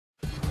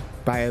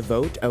By a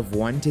vote of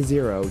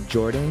 1-0,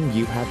 Jordan,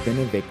 you have been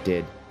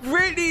evicted.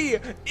 Brittany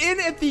in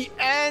at the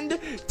end,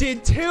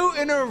 did 2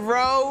 in a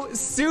row,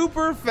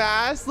 super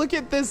fast. Look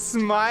at this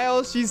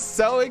smile. She's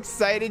so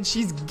excited.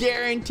 She's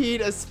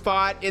guaranteed a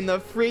spot in the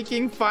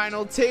freaking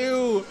final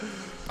 2.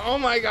 Oh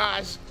my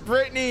gosh,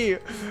 Brittany.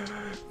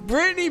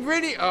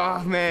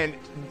 Oh man,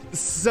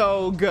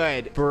 so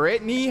good.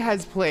 Brittany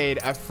has played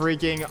a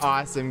freaking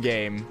awesome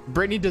game.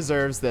 Brittany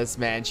deserves this,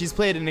 man. She's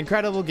played an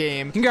incredible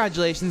game.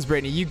 Congratulations,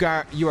 Brittany.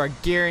 You are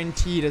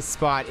guaranteed a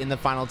spot in the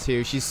final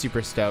 2. She's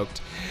super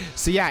stoked.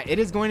 So yeah, it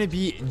is going to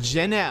be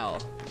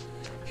Janelle,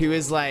 who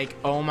is like,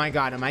 oh my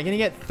god, am I gonna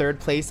get 3rd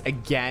place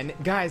again?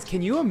 Guys,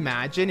 can you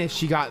imagine if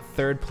she got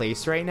 3rd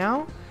place right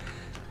now?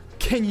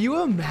 Can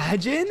you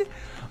imagine?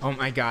 Oh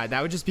my god,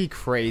 that would just be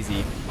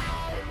crazy.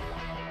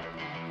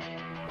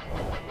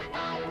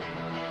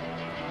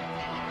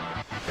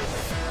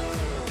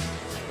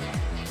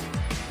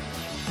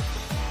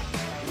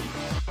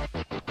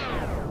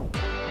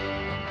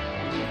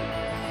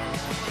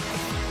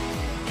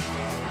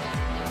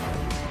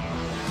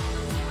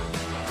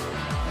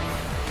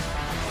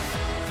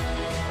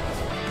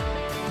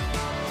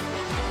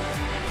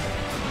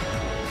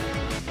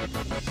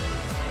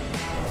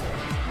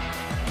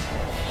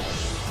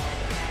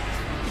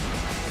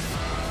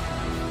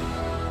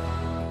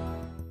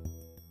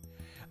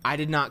 I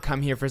did not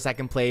come here for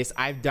 2nd place.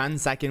 I've done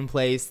 2nd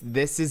place.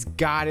 This has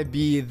got to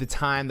be the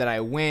time that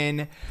I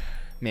win.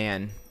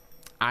 Man,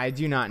 I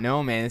do not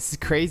know, man. This is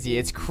crazy.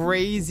 It's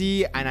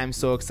crazy, and I'm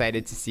so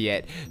excited to see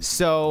it.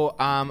 So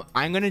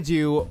I'm going to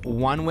do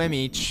 1 whim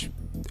each.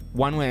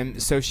 1 whim.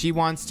 So she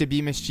wants to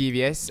be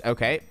mischievous.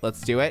 Okay,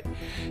 let's do it.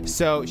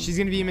 So she's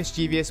going to be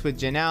mischievous with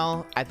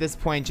Janelle. At this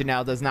point,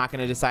 Janelle is not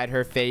going to decide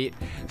her fate.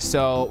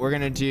 So we're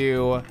going to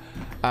do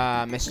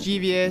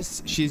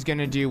mischievous. She's going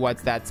to do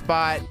what's that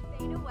spot.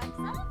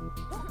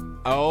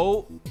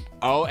 Oh,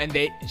 and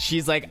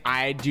she's like,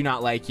 I do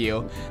not like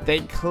you. They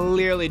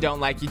clearly don't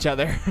like each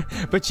other,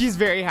 but she's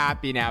very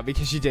happy now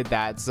because she did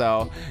that.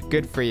 So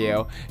good for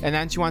you. And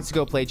then she wants to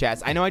go play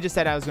chess. I know I just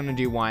said I was going to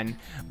do 1,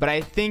 but I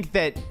think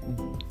that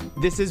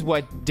this is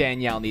what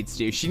Danielle needs to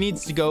do. She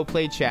needs to go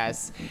play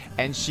chess,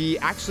 and she's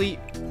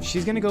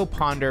going to go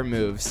ponder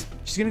moves.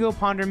 She's going to go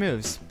ponder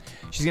moves.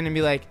 She's gonna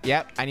be like,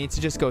 yep, I need to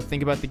just go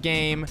think about the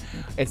game.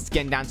 It's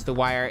getting down to the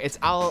wire. It's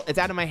out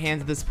of my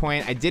hands at this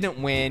point. I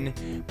didn't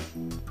win.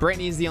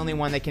 Brittany's the only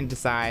one that can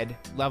decide.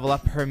 Level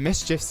up her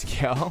mischief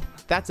skill.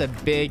 That's a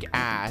big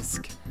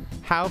ask.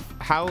 How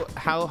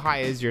high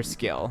is your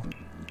skill?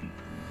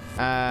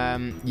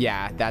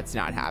 Yeah, that's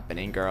not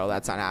happening, girl.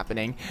 That's not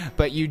happening.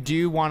 But you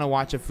do want to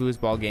watch a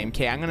foosball game.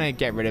 Okay, I'm gonna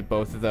get rid of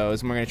both of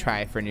those, and we're gonna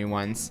try for new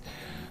ones.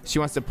 She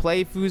wants to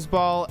play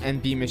foosball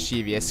and be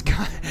mischievous.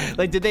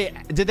 Like, did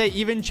they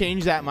even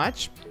change that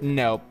much?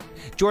 Nope.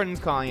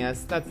 Jordan's calling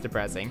us. That's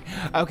depressing.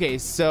 Okay,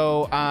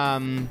 so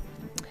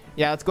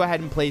yeah, let's go ahead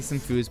and play some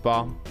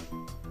foosball.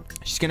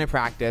 She's gonna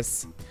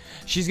practice.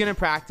 She's gonna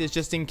practice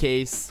just in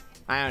case.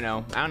 I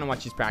don't know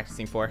what she's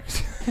practicing for.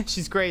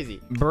 She's crazy.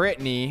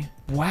 Brittany.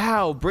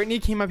 Wow, Brittany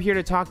came up here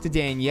to talk to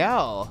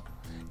Danielle.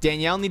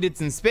 Danielle needed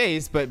some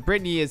space, but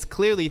Brittany is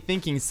clearly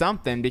thinking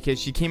something because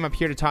she came up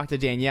here to talk to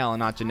Danielle and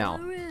not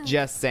Janelle.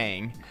 Just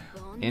saying.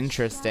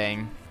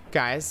 Interesting.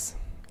 Guys,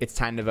 it's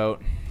time to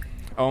vote.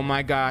 Oh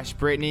my gosh,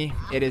 Brittany,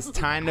 it is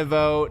time to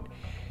vote.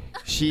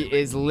 She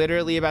is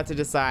literally about to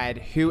decide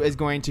who is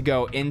going to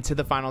go into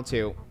the final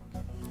 2.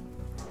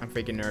 I'm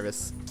freaking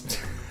nervous.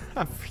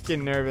 I'm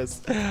freaking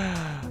nervous.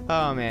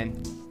 Oh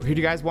man. Who do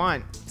you guys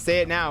want?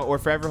 Say it now or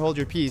forever hold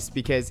your peace,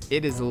 because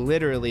it is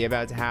literally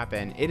about to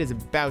happen. It is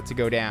about to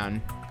go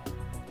down.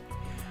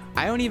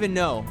 I don't even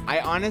know. I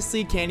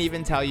honestly can't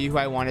even tell you who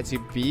I want it to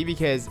be,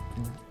 because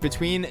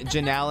between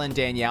Janelle and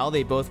Danielle,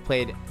 they both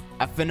played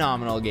a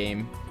phenomenal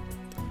game.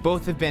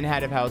 Both have been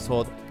head of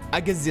household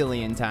a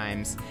gazillion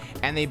times,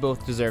 and they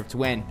both deserve to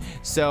win.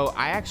 So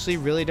I actually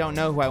really don't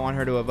know who I want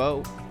her to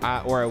vote,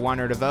 or I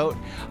want her to vote.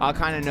 I'll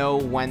kind of know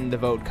when the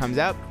vote comes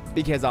up,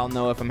 because I'll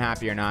know if I'm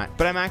happy or not.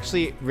 But I'm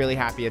actually really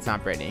happy it's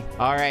not Brittany.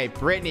 All right,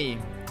 Brittany,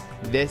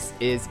 this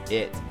is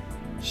it.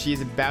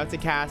 She's about to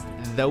cast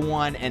the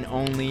one and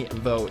only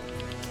vote.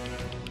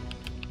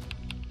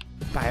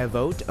 By a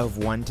vote of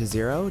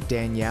 1-0,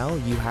 Danielle,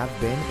 you have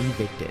been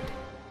evicted.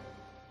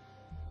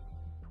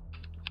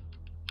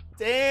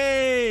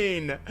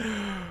 Dane!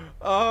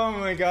 Oh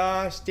my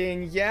gosh,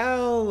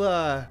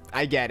 Danielle.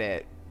 I get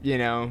it. You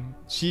know,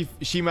 she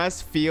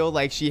must feel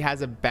like she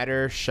has a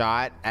better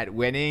shot at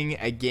winning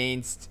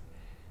against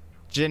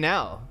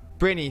Janelle.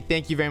 Brittany,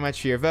 thank you very much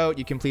for your vote.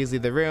 You can please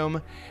leave the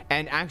room.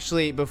 And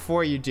actually,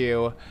 before you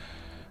do,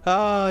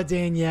 oh,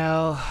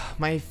 Danielle,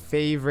 my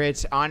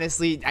favorite.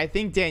 Honestly, I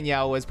think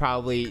Danielle was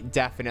probably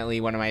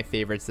definitely one of my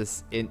favorites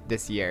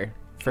this year,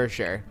 for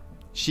sure.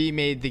 She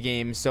made the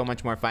game so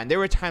much more fun. There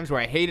were times where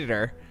I hated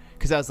her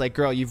because I was like,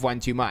 girl, you've won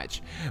too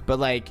much. But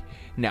like,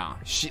 no,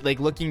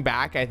 looking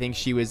back, I think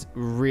she was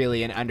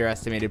really an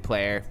underestimated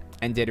player.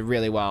 and did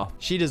really well.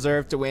 She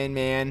deserved to win,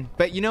 man.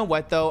 But you know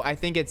what, though? I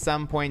think at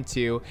some point,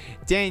 too,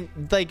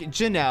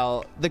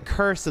 Janelle, the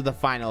curse of the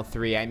final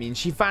 3, I mean,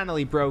 she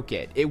finally broke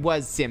it. It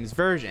was Sim's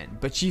version,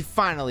 but she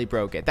finally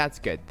broke it. That's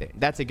good.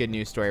 That's a good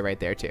news story right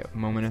there, too.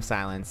 Moment of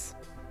silence.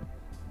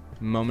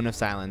 Moment of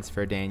silence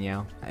for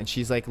Danielle. And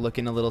she's, like,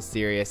 looking a little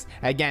serious.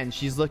 Again,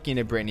 she's looking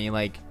at Brittany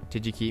like,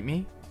 did you keep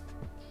me?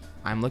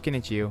 I'm looking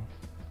at you.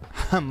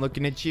 I'm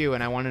looking at you,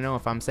 and I want to know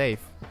if I'm safe.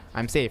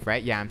 I'm safe,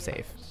 right? Yeah, I'm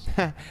safe.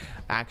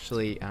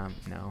 Actually,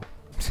 no.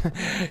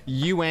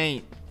 You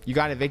ain't. You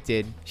got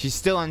evicted. She's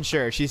still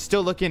unsure. She's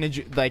still looking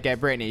at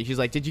Brittany. She's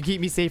like, did you keep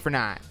me safe or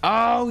not?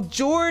 Oh,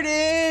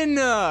 Jordan!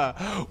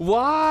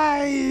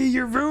 Why?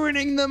 You're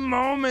ruining the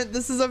moment.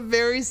 This is a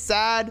very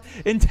sad,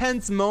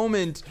 intense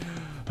moment.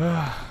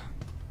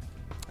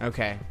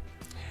 Okay.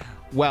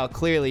 Well,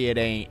 clearly it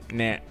ain't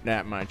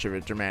that much of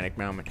a dramatic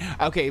moment.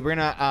 Okay, we're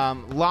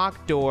gonna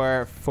lock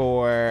door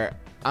for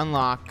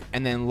unlock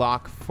and then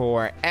lock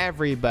for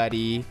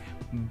everybody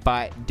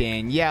but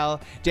Danielle.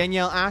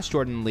 Danielle, ask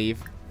Jordan to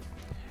leave.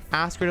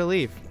 Ask her to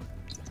leave.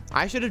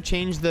 I should have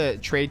changed the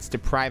traits to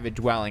private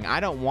dwelling.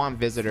 I don't want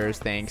visitors,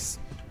 thanks.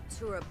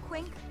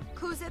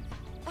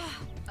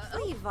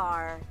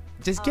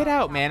 Just get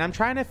out, man. I'm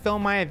trying to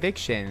film my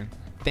eviction.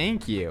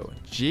 Thank you.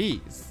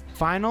 Jeez.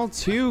 Final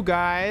 2,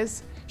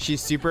 guys.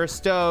 She's super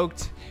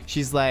stoked.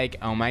 She's like,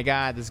 oh my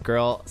god, this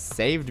girl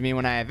saved me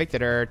when I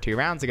evicted her 2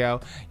 rounds ago.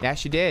 Yeah,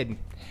 she did.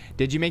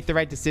 Did you make the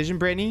right decision,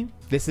 Brittany?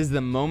 This is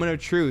the moment of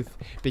truth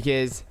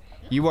because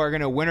you are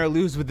going to win or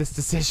lose with this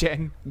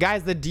decision.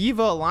 Guys, the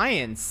Diva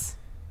Alliance.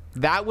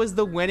 That was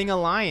the winning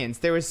alliance.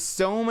 There was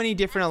so many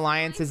different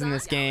alliances in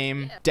this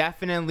game.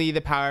 Definitely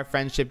the power of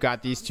friendship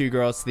got these 2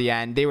 girls to the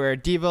end. They were a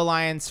Diva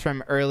Alliance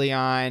from early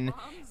on.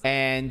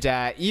 And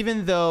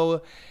even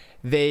though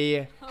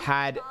they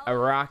had a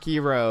rocky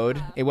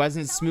road, it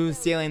wasn't smooth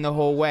sailing the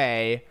whole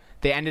way,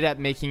 they ended up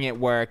making it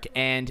work,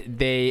 and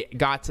they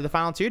got to the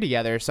final 2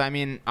 together. So, I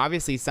mean,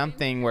 obviously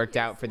something worked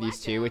out for these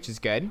 2, which is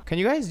good. Can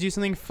you guys do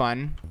something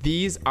fun?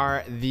 These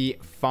are the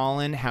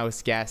fallen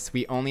house guests.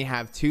 We only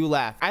have 2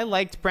 left. I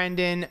liked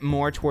Brendan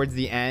more towards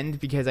the end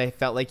because I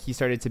felt like he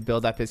started to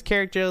build up his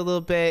character a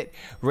little bit.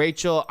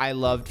 Rachel, I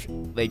loved,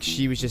 like,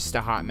 she was just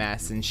a hot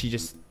mess, and she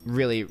just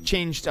really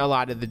changed a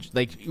lot of the,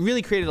 like,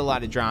 really created a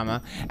lot of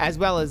drama, as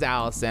well as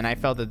Allison. I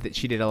felt that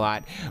she did a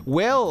lot.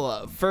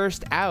 Will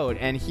first out,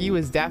 and he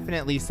was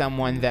definitely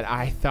someone that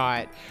I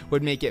thought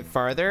would make it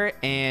farther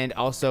and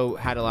also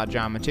had a lot of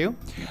drama too.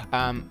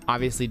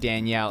 Obviously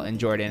Danielle and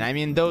Jordan. I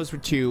mean, those were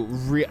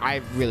 2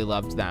 I really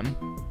loved them.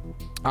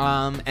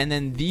 And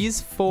then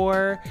these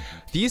four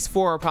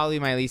are probably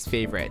my least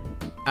favorite.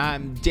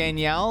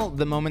 Danielle,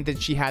 the moment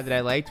that she had that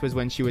I liked was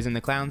when she was in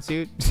the clown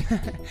suit.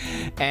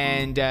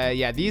 And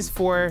yeah, these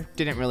 4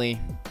 didn't really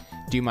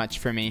do much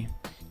for me.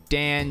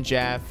 Dan,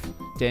 Jeff,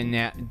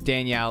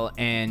 Danielle,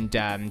 and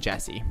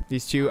Jesse.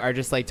 These 2 are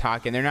just like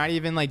talking. They're not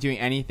even like doing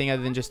anything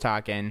other than just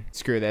talking.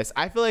 Screw this.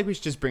 I feel like we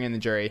should just bring in the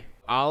jury.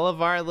 All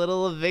of our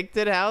little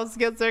evicted house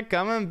guests are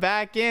coming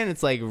back in.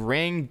 It's like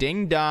ring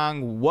ding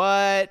dong.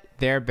 What?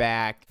 They're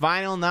back.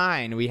 Final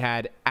 9, we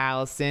had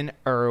Allison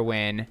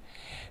Irwin,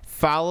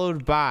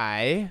 followed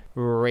by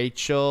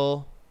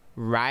Rachel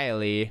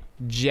Riley.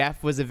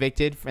 Jeff was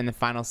evicted in the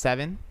final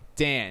 7.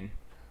 Dan,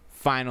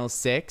 final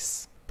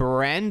 6.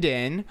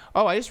 Brendan.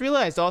 Oh, I just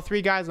realized all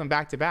 3 guys went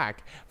back to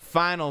back.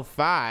 Final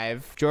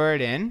 5.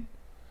 Jordan.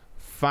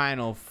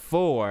 Final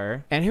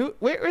 4. And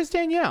where's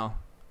Danielle?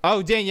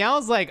 Oh,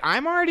 Danielle's like,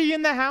 I'm already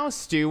in the house,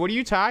 Stu. What are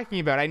you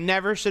talking about? I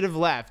never should have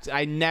left.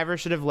 I never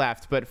should have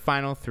left. But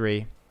final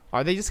 3.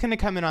 Are they just going to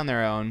come in on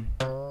their own?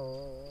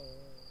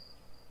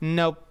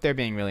 Nope. They're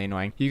being really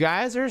annoying. You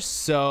guys are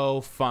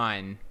so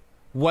fun.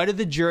 What did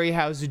the jury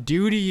house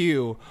do to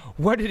you?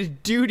 What did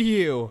it do to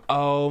you?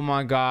 Oh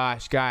my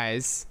gosh,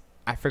 guys.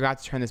 I forgot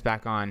to turn this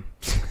back on.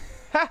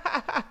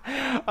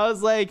 I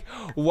was like,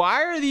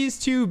 why are these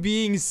 2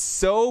 being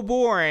so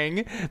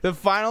boring? The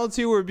final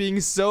 2 were being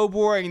so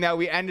boring that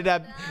we ended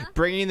up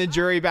bringing the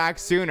jury back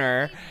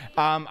sooner.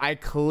 I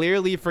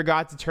clearly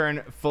forgot to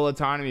turn full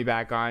autonomy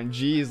back on.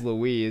 Jeez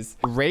Louise.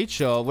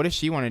 Rachel, what does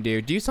she want to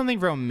do? Do something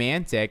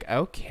romantic.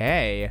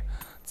 Okay,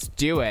 let's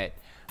do it.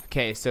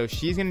 Okay, so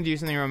she's gonna do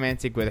something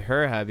romantic with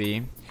her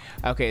hubby.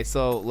 Okay,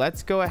 so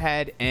let's go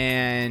ahead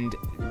and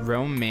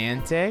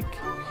romantic.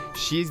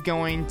 She's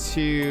going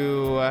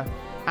to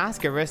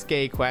ask a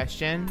risque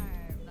question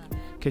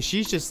because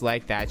she's just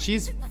like that.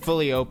 She's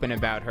fully open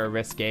about her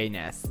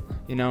risque-ness.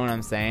 You know what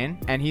I'm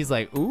saying? And he's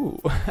like, ooh,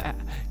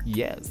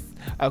 yes.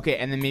 Okay,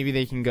 and then maybe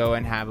they can go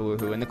and have a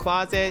woohoo in the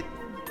closet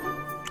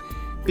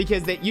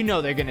because you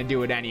know they're gonna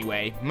do it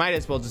anyway. Might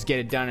as well just get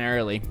it done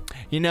early.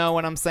 You know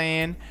what I'm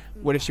saying?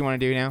 What does she want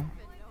to do now?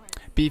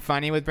 Be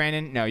funny with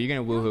Brandon? No, you're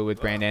gonna woohoo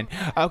with Brandon.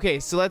 Okay,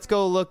 so let's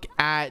go look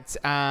at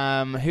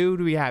who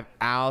do we have?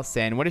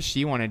 Allison. What does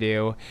she want to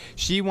do?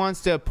 She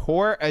wants to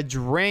pour a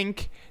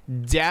drink.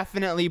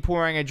 Definitely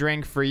pouring a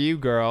drink for you,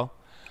 girl.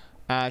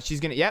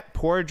 She's gonna, yep,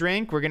 pour a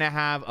drink. We're gonna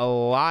have a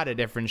lot of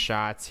different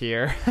shots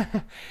here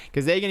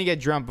because they're gonna get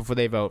drunk before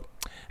they vote.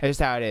 That's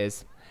just how it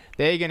is.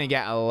 They're gonna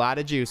get a lot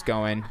of juice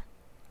going.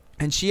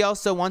 And she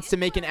also wants to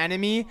make an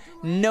enemy.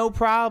 No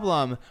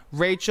problem.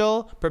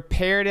 Rachel,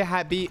 prepare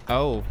to be...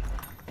 Oh.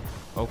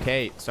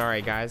 Okay.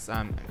 Sorry, guys.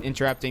 I'm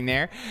interrupting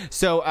there.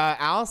 So,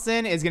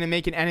 Allison is going to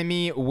make an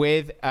enemy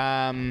with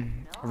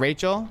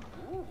Rachel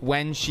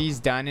when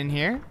she's done in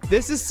here.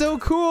 This is so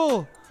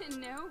cool.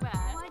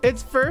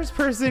 It's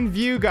first-person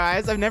view,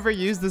 guys. I've never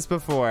used this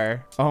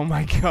before. Oh,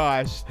 my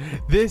gosh.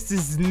 This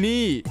is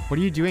neat. What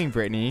are you doing,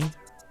 Brittany?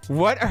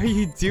 What are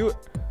you doing?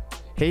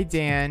 Hey,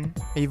 Dan.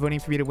 Are you voting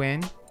for me to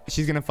win?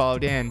 She's gonna follow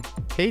Dan.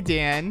 Hey,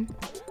 Dan.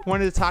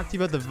 Wanted to talk to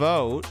you about the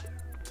vote.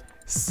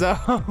 So,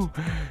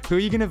 who are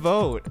you gonna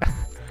vote?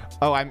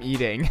 Oh, I'm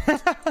eating.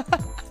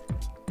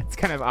 It's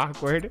kind of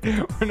awkward.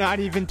 We're not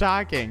even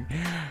talking.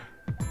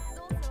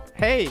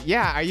 Hey,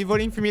 yeah, are you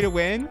voting for me to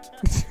win?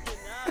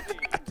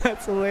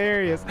 That's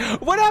hilarious.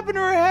 What happened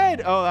to her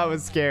head? Oh, that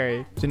was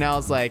scary.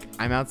 Janelle's like,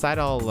 I'm outside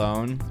all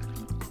alone.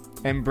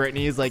 And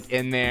Brittany's like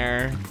in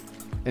there.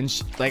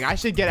 And like, I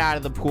should get out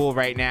of the pool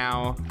right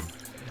now.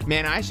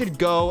 Man, I should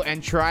go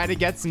and try to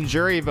get some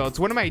jury votes.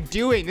 What am I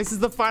doing? This is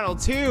the final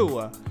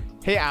 2.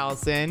 Hey,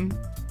 Allison.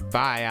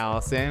 Bye,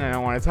 Allison. I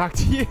don't want to talk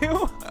to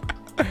you.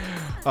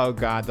 Oh,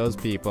 God, those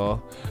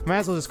people. Might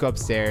as well just go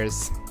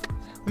upstairs.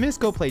 Let me just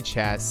go play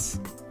chess.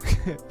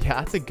 Yeah,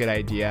 that's a good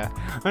idea.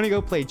 I'm going to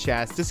go play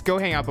chess. Just go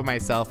hang out with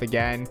myself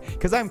again.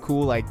 Because I'm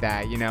cool like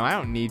that, you know? I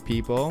don't need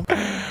people.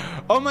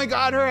 Oh, my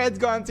God, her head's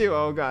gone too.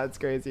 Oh, God, it's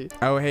crazy.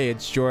 Oh, hey,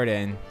 it's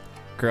Jordan.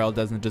 Girl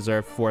doesn't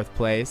deserve 4th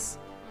place.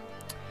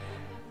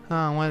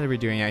 Oh, what are we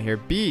doing out here?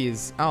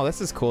 Bees. Oh, this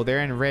is cool.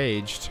 They're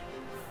enraged.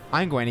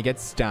 I'm going to get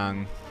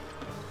stung.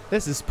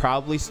 This is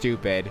probably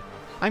stupid.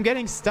 I'm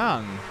getting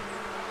stung.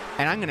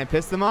 And I'm going to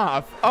piss them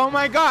off. Oh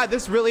my God,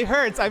 this really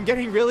hurts. I'm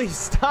getting really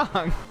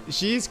stung.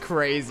 She's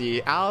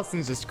crazy.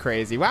 Allison's just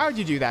crazy. Why would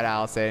you do that,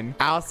 Allison?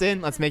 Allison,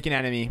 let's make an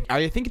enemy.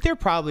 I think they're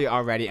probably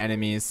already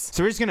enemies.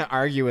 So we're just going to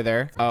argue with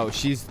her. Oh,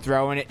 she's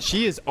throwing it.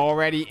 She is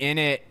already in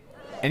it.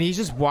 And he's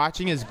just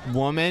watching his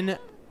woman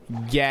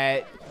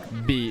get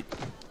beat.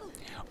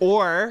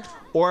 Or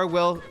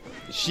will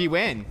she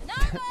win?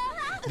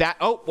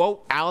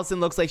 Whoa,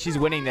 Allison looks like she's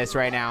winning this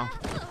right now.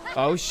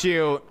 Oh,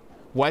 shoot.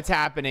 What's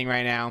happening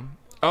right now?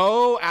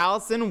 Oh,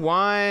 Allison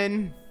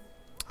won.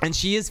 And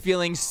she is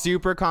feeling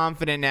super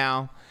confident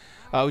now.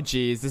 Oh,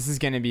 geez, this is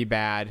going to be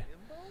bad.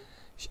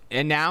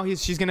 And now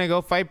she's going to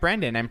go fight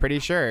Brendan, I'm pretty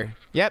sure.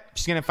 Yep,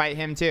 she's going to fight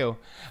him too.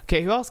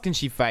 Okay, who else can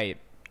she fight?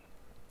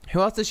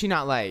 Who else does she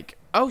not like?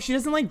 Oh, she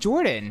doesn't like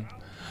Jordan.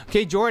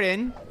 Okay,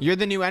 Jordan, you're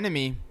the new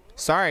enemy.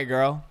 Sorry,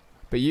 girl.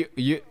 But who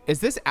is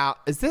this?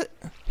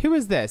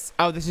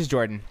 Oh, this is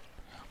Jordan.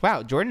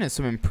 Wow, Jordan is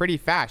swimming pretty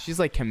fast. She's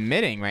like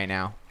committing right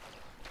now.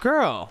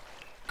 Girl.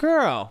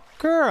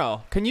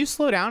 Can you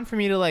slow down for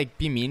me to like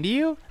be mean to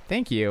you?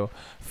 Thank you.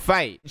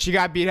 Fight. She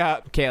got beat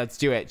up. Okay, let's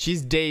do it.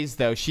 She's dazed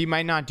though. She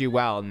might not do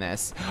well in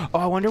this. Oh,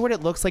 I wonder what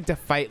it looks like to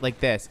fight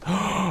like this.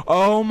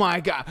 Oh my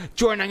God.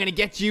 Jordan, I'm gonna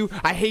get you.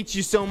 I hate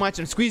you so much.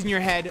 I'm squeezing your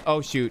head. Oh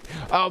shoot.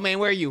 Oh man,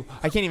 where are you?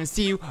 I can't even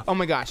see you. Oh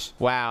my gosh.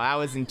 Wow, that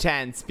was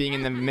intense being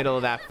in the middle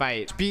of that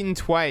fight. Beaten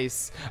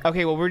twice.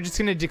 Okay, well, we're just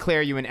gonna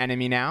declare you an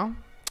enemy now.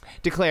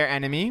 Declare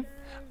enemy.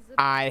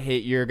 I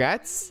hate your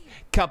guts.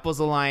 Couples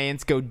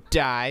alliance, go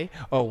die.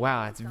 Oh,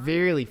 wow. That's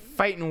really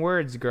fighting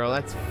words, girl.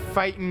 That's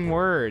fighting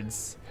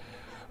words.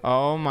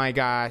 Oh, my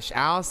gosh.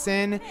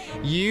 Allison,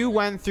 you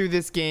went through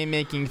this game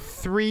making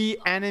 3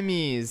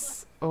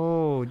 enemies.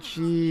 Oh,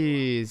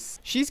 jeez.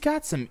 She's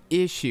got some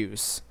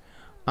issues.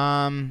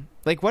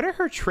 Like, what are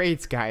her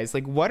traits, guys?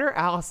 Like, what are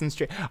Allison's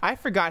traits? I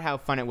forgot how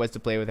fun it was to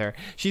play with her.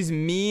 She's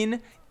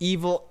mean,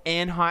 evil,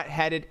 and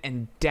hot-headed,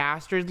 and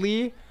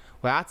dastardly.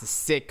 Well, that's a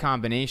sick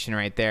combination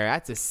right there.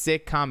 That's a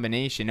sick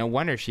combination. No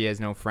wonder she has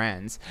no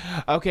friends.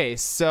 Okay,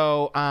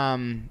 so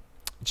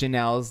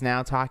Janelle's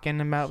now talking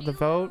about the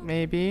vote,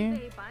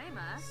 maybe?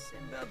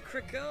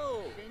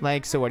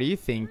 Like, so what are you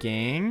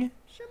thinking?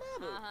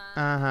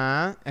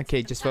 Uh-huh.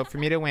 Okay, just vote for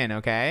me to win,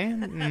 okay?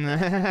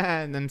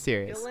 I'm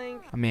serious.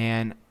 Oh,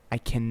 man, I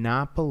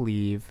cannot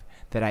believe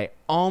that I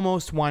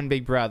almost won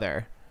Big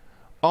Brother.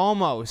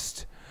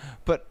 Almost.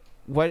 But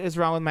what is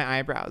wrong with my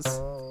eyebrows?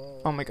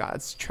 Oh my God,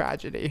 it's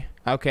tragedy.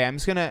 Okay, I'm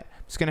just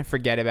gonna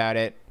forget about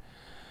it.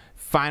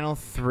 Final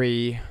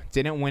 3.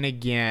 Didn't win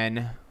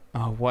again.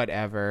 Oh,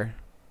 whatever.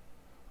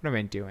 What am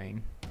I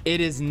doing? It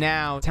is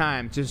now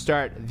time to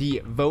start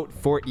the vote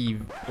for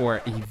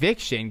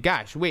eviction.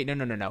 Gosh, wait,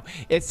 no.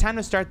 It's time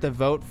to start the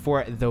vote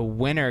for the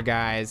winner,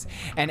 guys.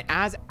 And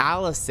as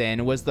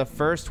Allison was the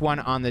first one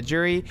on the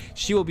jury,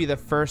 she will be the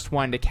first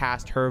one to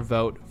cast her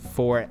vote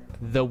for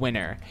the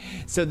winner.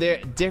 So the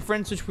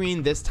difference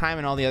between this time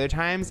and all the other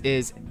times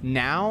is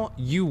now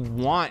you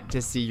want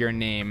to see your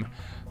name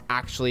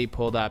actually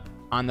pulled up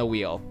on the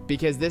wheel,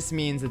 because this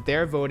means that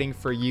they're voting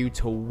for you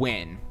to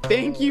win.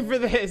 Thank you for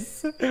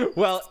this.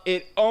 Well,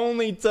 it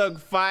only took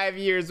 5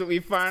 years, but we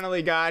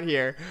finally got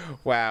here.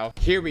 Wow.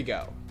 Here we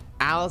go.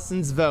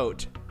 Allison's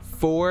vote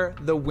for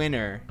the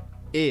winner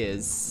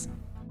is...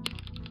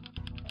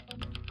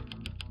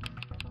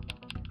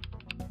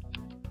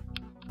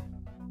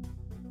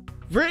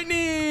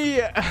 Brittany!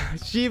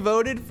 She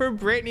voted for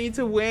Brittany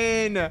to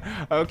win.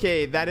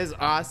 Okay, that is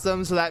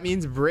awesome. So that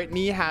means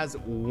Brittany has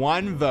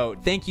 1 vote.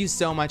 Thank you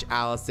so much,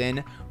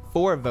 Allison,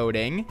 for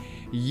voting.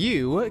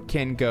 You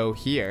can go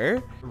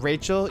here.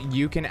 Rachel,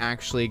 you can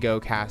actually go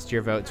cast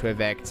your vote to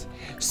evict.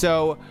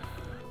 So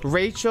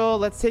Rachel,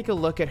 let's take a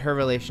look at her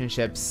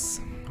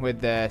relationships with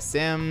the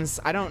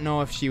Sims. I don't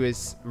know if she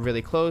was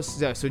really close.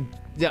 So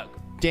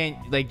Dan,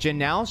 like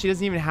Janelle, she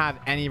doesn't even have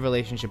any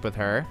relationship with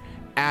her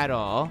at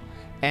all.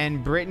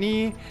 And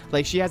Brittany,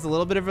 like, she has a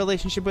little bit of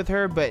relationship with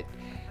her, but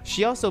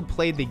she also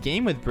played the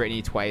game with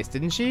Brittany twice,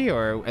 didn't she?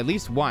 Or at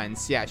least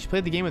once. Yeah, she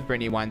played the game with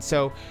Brittany once.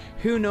 So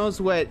who knows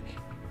what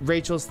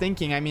Rachel's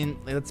thinking? I mean,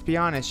 let's be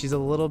honest, she's a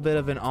little bit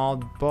of an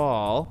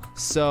oddball.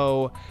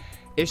 So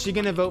is she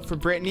gonna vote for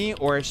Brittany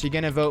or is she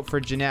gonna vote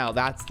for Janelle?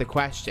 That's the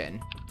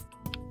question.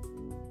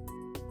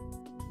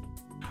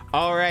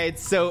 All right,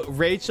 so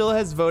Rachel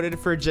has voted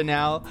for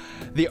Janelle.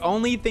 The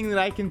only thing that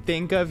I can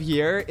think of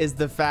here is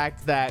the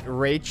fact that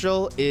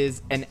Rachel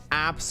is an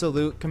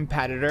absolute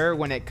competitor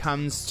when it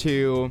comes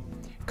to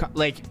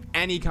like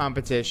any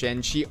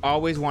competition. She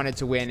always wanted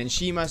to win, and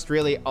she must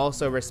really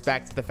also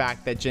respect the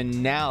fact that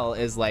Janelle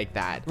is like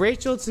that.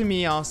 Rachel to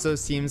me also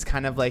seems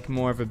kind of like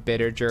more of a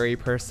bitter jury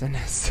person,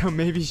 so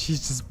maybe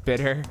she's just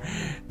bitter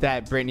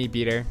that Brittany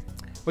beat her,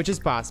 which is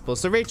possible.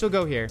 So Rachel,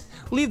 go here.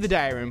 Leave the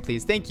diary room,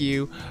 please. Thank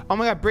you. Oh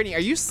my God, Brittany,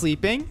 are you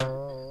sleeping?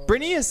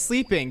 Brittany is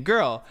sleeping.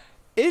 Girl,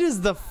 it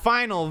is the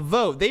final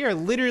vote. They are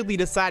literally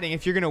deciding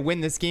if you're gonna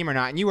win this game or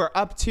not, and you are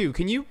up 2.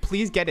 Can you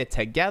please get it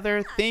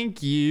together?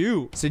 Thank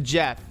you. So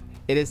Jeff,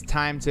 it is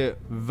time to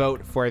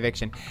vote for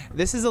eviction.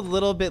 This is a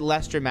little bit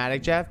less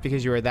dramatic, Jeff,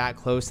 because you were that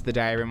close to the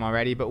diary room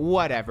already, but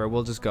whatever,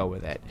 we'll just go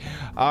with it.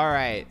 All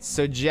right,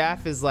 so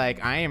Jeff is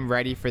like, I am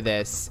ready for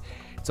this.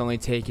 It's only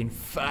taken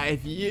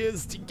 5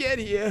 years to get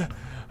here.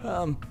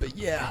 But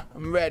yeah,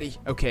 I'm ready.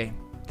 Okay,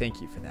 thank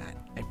you for that.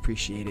 I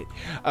appreciate it.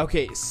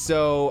 Okay,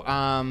 so,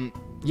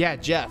 yeah,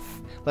 Jeff.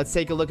 Let's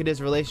take a look at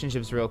his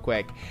relationships real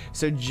quick.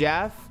 So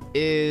Jeff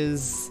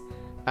is,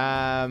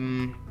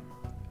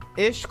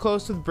 ish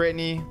close with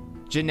Brittany.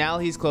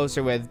 Janelle he's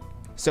closer with.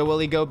 So will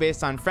he go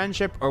based on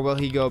friendship or will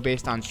he go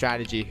based on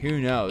strategy? Who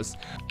knows?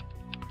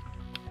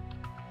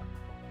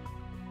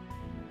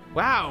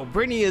 Wow,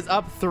 Brittany is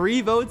up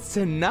 3 votes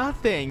to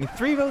nothing.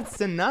 3 votes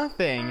to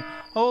nothing.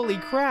 Holy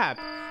crap.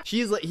 She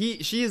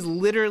is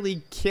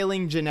literally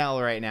killing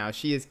Janelle right now.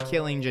 She is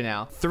killing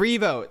Janelle. 3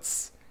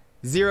 votes.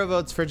 0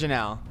 votes for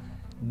Janelle.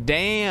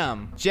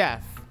 Damn.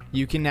 Jeff,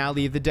 you can now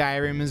leave the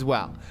diary room as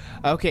well.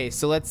 Okay,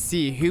 so let's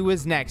see who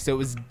was next. So it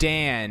was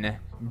Dan.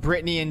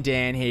 Brittany and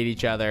Dan hate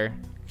each other.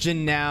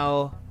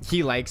 Janelle,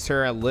 he likes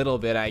her a little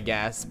bit, I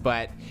guess,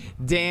 but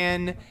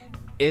Dan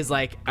is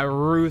like a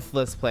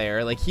ruthless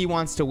player. Like, he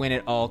wants to win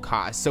at all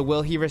costs. So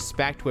will he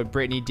respect what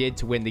Brittany did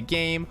to win the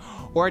game,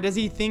 or does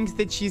he think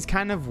that she's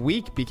kind of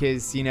weak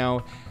because, you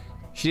know,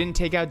 she didn't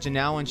take out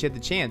Janelle when she had the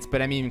chance?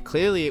 But I mean,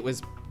 clearly it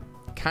was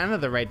kind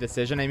of the right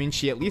decision. I mean,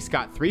 she at least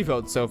got 3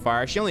 votes so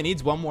far. She only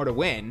needs 1 more to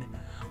win.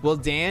 Will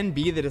Dan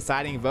be the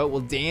deciding vote?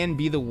 Will Dan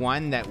be the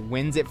one that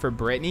wins it for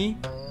Brittany,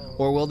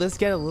 or will this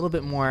get a little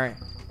bit more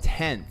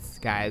tense,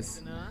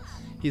 guys?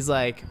 He's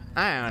like,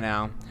 I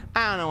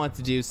don't know what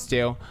to do,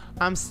 Stu.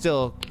 I'm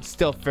still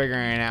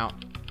figuring it out.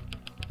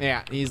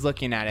 Yeah, he's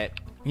looking at it.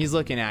 He's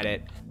looking at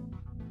it.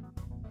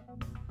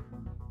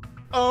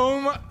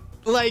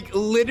 Like,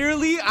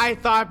 literally, I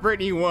thought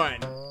Brittany won.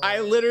 I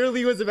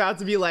literally was about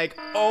to be like,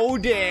 oh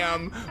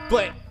damn,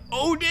 but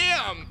oh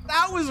damn,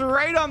 that was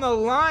right on the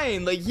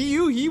line. Like,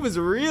 he was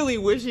really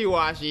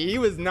wishy-washy. He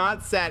was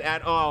not set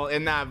at all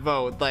in that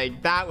vote.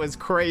 Like, that was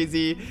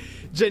crazy.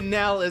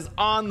 Janelle is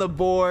on the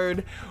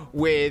board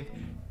with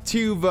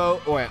 2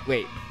 votes.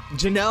 Wait,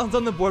 Janelle's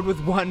on the board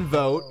with 1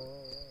 vote,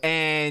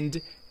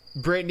 and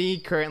Brittany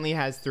currently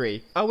has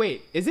 3. Oh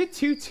wait, is it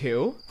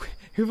 2-2?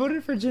 Who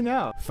voted for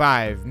Janelle?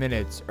 5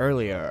 minutes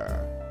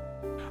earlier.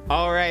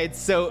 All right,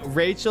 so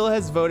Rachel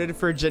has voted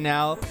for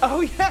Janelle. Oh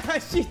yeah,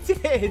 she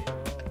did.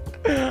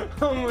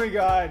 Oh my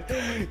God,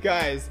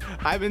 guys,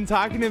 I've been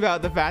talking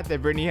about the fact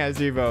that Brittany has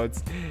 3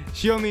 votes.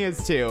 She only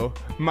has 2.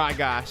 My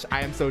gosh,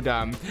 I am so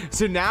dumb.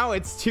 So now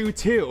it's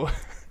 2-2.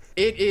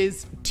 It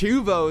is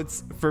 2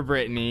 votes for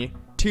Brittany,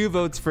 2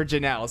 votes for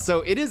Janelle. So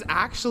it is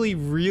actually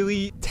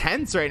really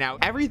tense right now.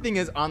 Everything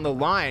is on the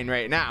line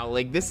right now.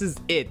 Like, this is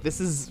it.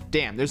 This is,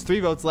 damn, there's 3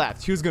 votes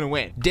left. Who's gonna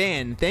win?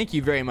 Dan, thank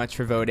you very much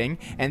for voting,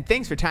 and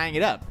thanks for tying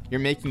it up.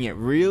 You're making it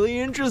really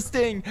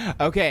interesting.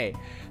 Okay,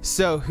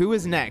 so who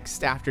is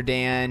next after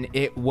Dan?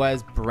 It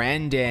was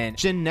Brendan.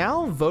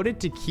 Janelle voted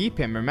to keep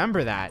him.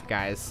 Remember that,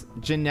 guys.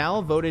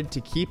 Janelle voted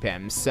to keep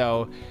him.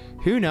 So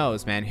who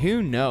knows, man?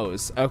 Who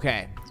knows?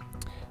 Okay.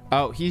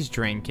 Oh, he's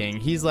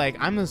drinking. He's like,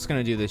 I'm just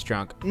gonna do this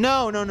drunk.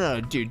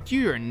 No, dude,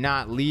 you are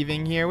not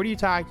leaving here. What are you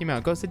talking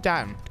about? Go sit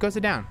down. Go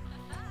sit down.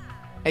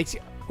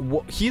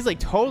 He's like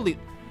totally,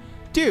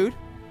 dude.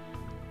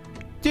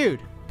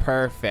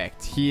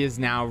 Perfect. He is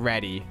now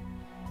ready.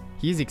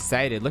 He's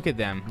excited. Look at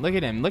them. Look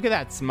at him. Look at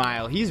that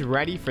smile. He's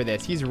ready for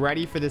this. He's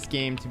ready for this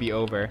game to be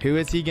over. Who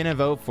is he gonna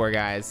vote for,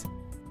 guys?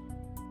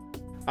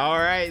 All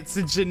right,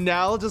 so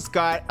Janelle just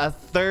got a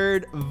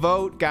third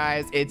vote,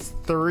 guys. It's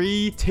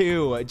 3-2.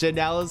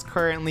 Janelle is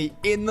currently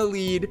in the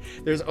lead.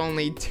 There's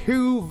only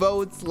 2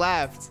 votes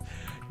left.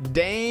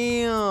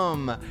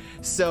 Damn.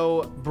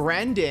 So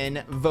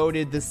Brendan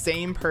voted the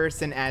same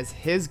person as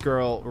his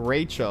girl,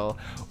 Rachel.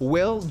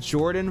 Will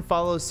Jordan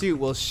follow suit?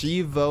 Will she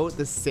vote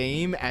the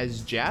same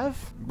as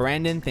Jeff?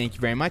 Brendan, thank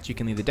you very much. You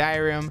can leave the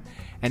diary room.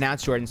 And now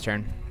it's Jordan's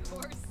turn.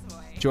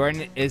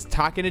 Jordan is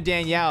talking to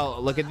Danielle.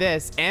 Look at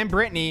this. And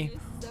Brittany.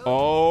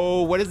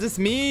 Oh, what does this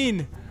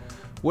mean?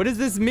 What does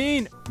this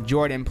mean?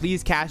 Jordan,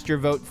 please cast your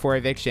vote for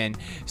eviction.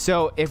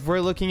 So if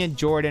we're looking at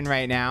Jordan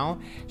right now,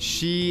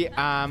 she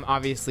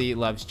obviously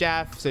loves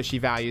Jeff, so she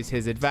values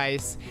his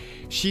advice.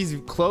 She's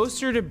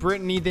closer to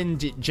Brittany than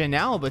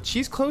Janelle, but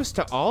she's close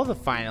to all the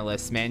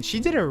finalists, man. She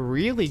did a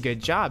really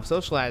good job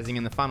socializing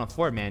in the final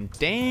 4, man.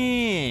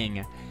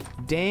 Dang.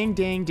 Dang,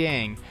 dang,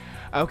 dang.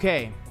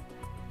 Okay.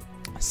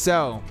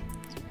 So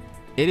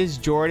it is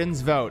Jordan's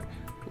vote.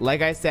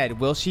 Like I said,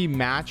 will she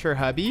match her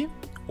hubby?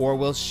 Or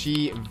will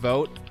she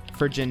vote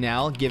for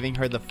Janelle, giving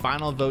her the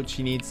final vote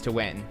she needs to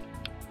win?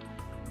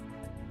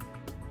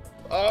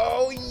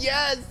 Oh,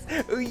 yes.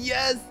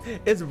 Yes.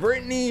 It's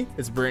Brittany.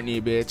 It's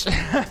Brittany, bitch.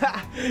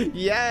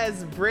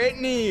 Yes,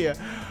 Brittany.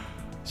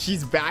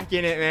 She's back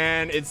in it,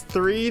 man. It's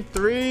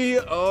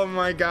 3-3. Oh,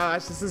 my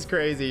gosh. This is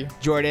crazy.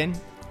 Jordan,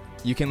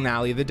 you can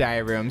now leave the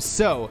diary room.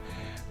 So,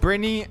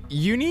 Brittany,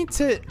 you need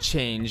to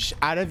change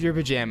out of your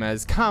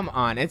pajamas. Come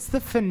on, it's the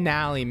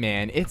finale,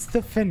 man. It's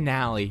the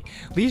finale.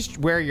 At least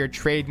wear your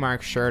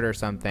trademark shirt or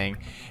something.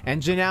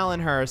 And Janelle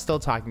and her are still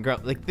talking. Girl,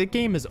 like, the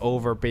game is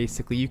over,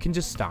 basically. You can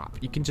just stop.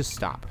 You can just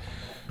stop.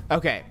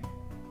 Okay,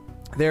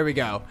 there we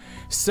go.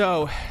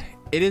 So,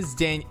 it is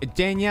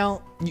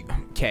Danielle.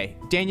 Okay,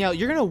 Danielle,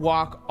 you're gonna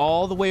walk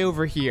all the way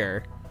over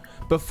here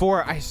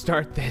before I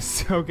start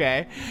this,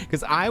 okay?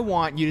 Because I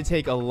want you to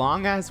take a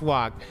long-ass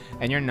walk,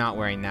 and you're not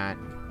wearing that.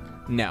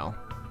 No,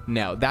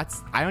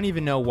 that's, I don't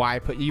even know why I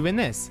put you in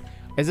this.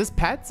 Is this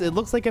Pets? It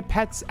looks like a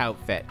Pets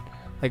outfit.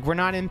 Like, we're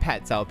not in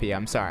Pets, LP,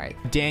 I'm sorry.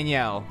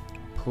 Danielle,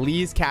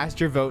 please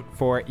cast your vote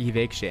for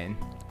eviction.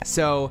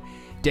 So,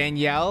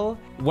 Danielle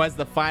was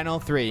the final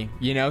 3.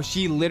 You know,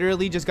 she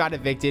literally just got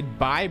evicted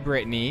by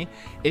Brittany.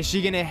 Is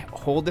she gonna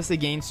hold this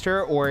against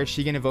her, or is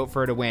she gonna vote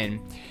for her to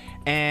win?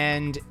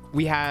 And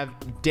we have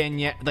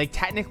Danielle. Like,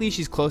 technically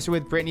she's closer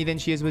with Brittany than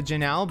she is with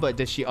Janelle, but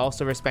does she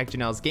also respect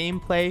Janelle's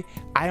gameplay?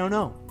 I don't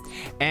know.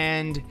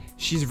 And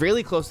she's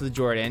really close with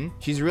Jordan.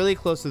 She's really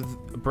close with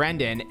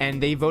Brendan,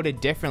 and they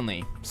voted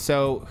differently.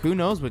 So who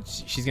knows what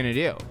she's gonna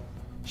do?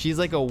 She's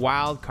like a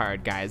wild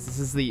card, guys. This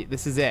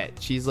is it.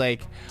 She's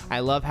like, I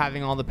love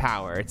having all the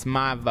power. It's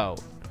my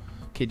vote.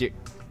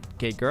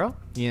 Okay, girl,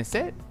 you gonna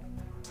sit?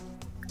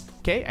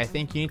 Okay, I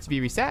think you need to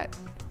be reset.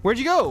 Where'd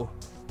you go?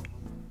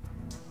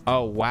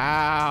 Oh,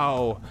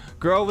 wow.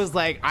 Girl was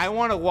like, I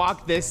want to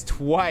walk this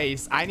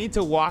twice. I need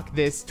to walk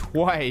this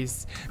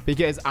twice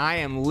because I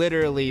am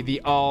literally the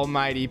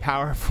almighty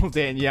powerful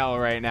Danielle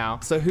right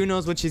now. So who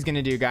knows what she's going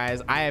to do, guys?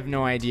 I have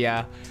no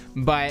idea,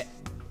 but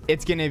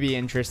it's going to be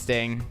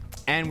interesting.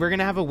 And we're going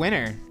to have a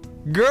winner.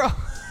 Girl.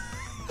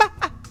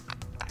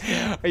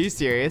 Are you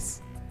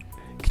serious?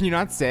 Can you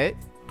not sit?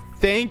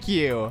 Thank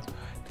you.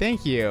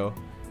 Thank you.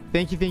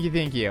 Thank you, thank you,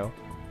 thank you.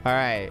 All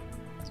right.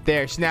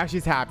 There, now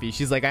she's happy.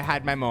 She's like, I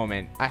had my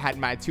moment. I had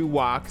my 2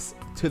 walks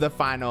to the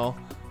final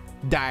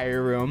diary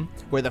room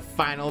where the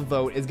final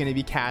vote is going to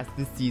be cast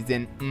this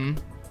season.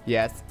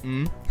 Yes.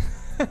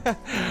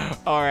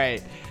 All right.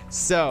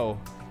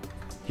 So,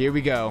 here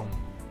we go.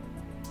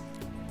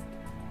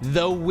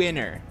 The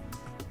winner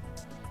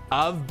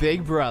of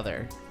Big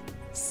Brother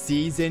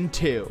Season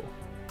 2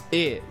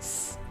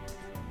 is...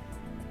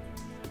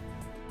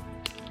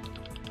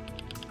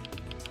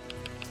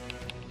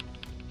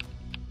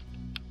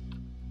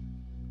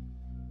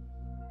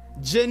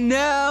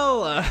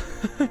 Janelle.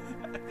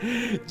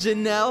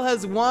 Janelle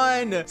has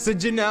won. So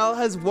Janelle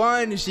has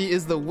won. She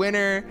is the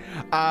winner.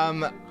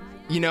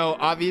 You know,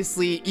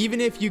 obviously,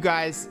 even if you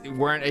guys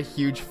weren't a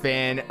huge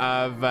fan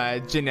of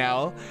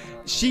Janelle,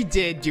 she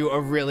did do a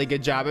really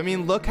good job. I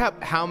mean, look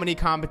how many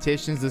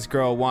competitions this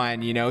girl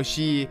won. You know,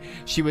 she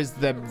was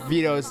the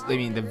vetoes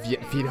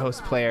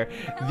player,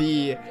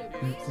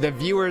 the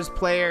viewers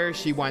player.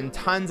 She won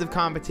tons of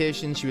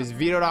competitions. She was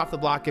vetoed off the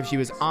block if she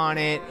was on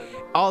it,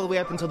 all the way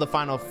up until the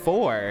final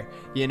 4,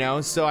 you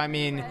know? So, I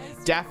mean,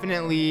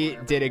 definitely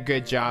did a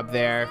good job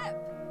there.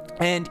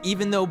 And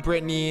even though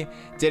Brittany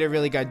did a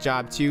really good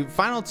job too,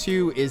 final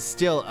 2 is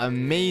still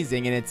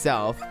amazing in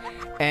itself.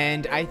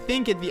 And I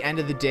think at the end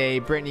of the day,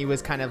 Brittany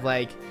was kind of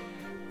like,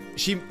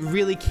 she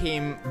really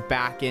came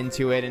back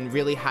into it and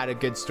really had a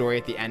good story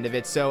at the end of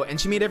it. So, and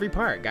she made every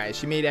part, guys.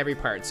 She made every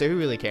part. So who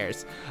really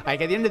cares?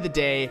 Like, at the end of the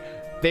day,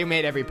 they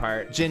made every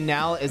part.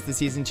 Janelle is the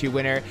season 2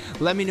 winner.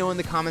 Let me know in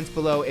the comments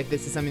below if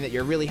this is something that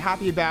you're really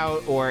happy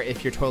about or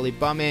if you're totally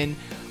bumming.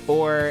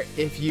 or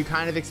if you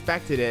kind of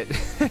expected it.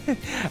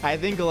 I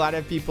think a lot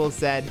of people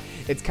said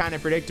it's kind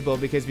of predictable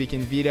because we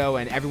can veto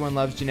and everyone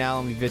loves Janelle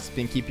and we've just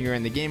been keeping her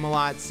in the game a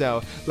lot.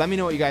 So let me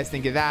know what you guys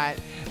think of that.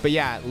 But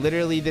yeah,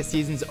 literally this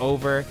season's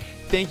over.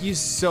 Thank you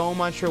so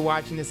much for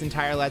watching this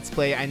entire Let's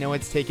Play. I know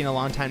it's taken a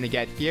long time to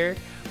get here,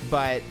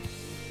 but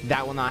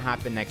that will not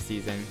happen next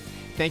season.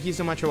 Thank you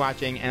so much for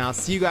watching, and I'll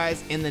see you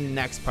guys in the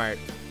next part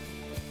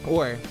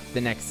or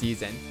the next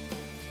season.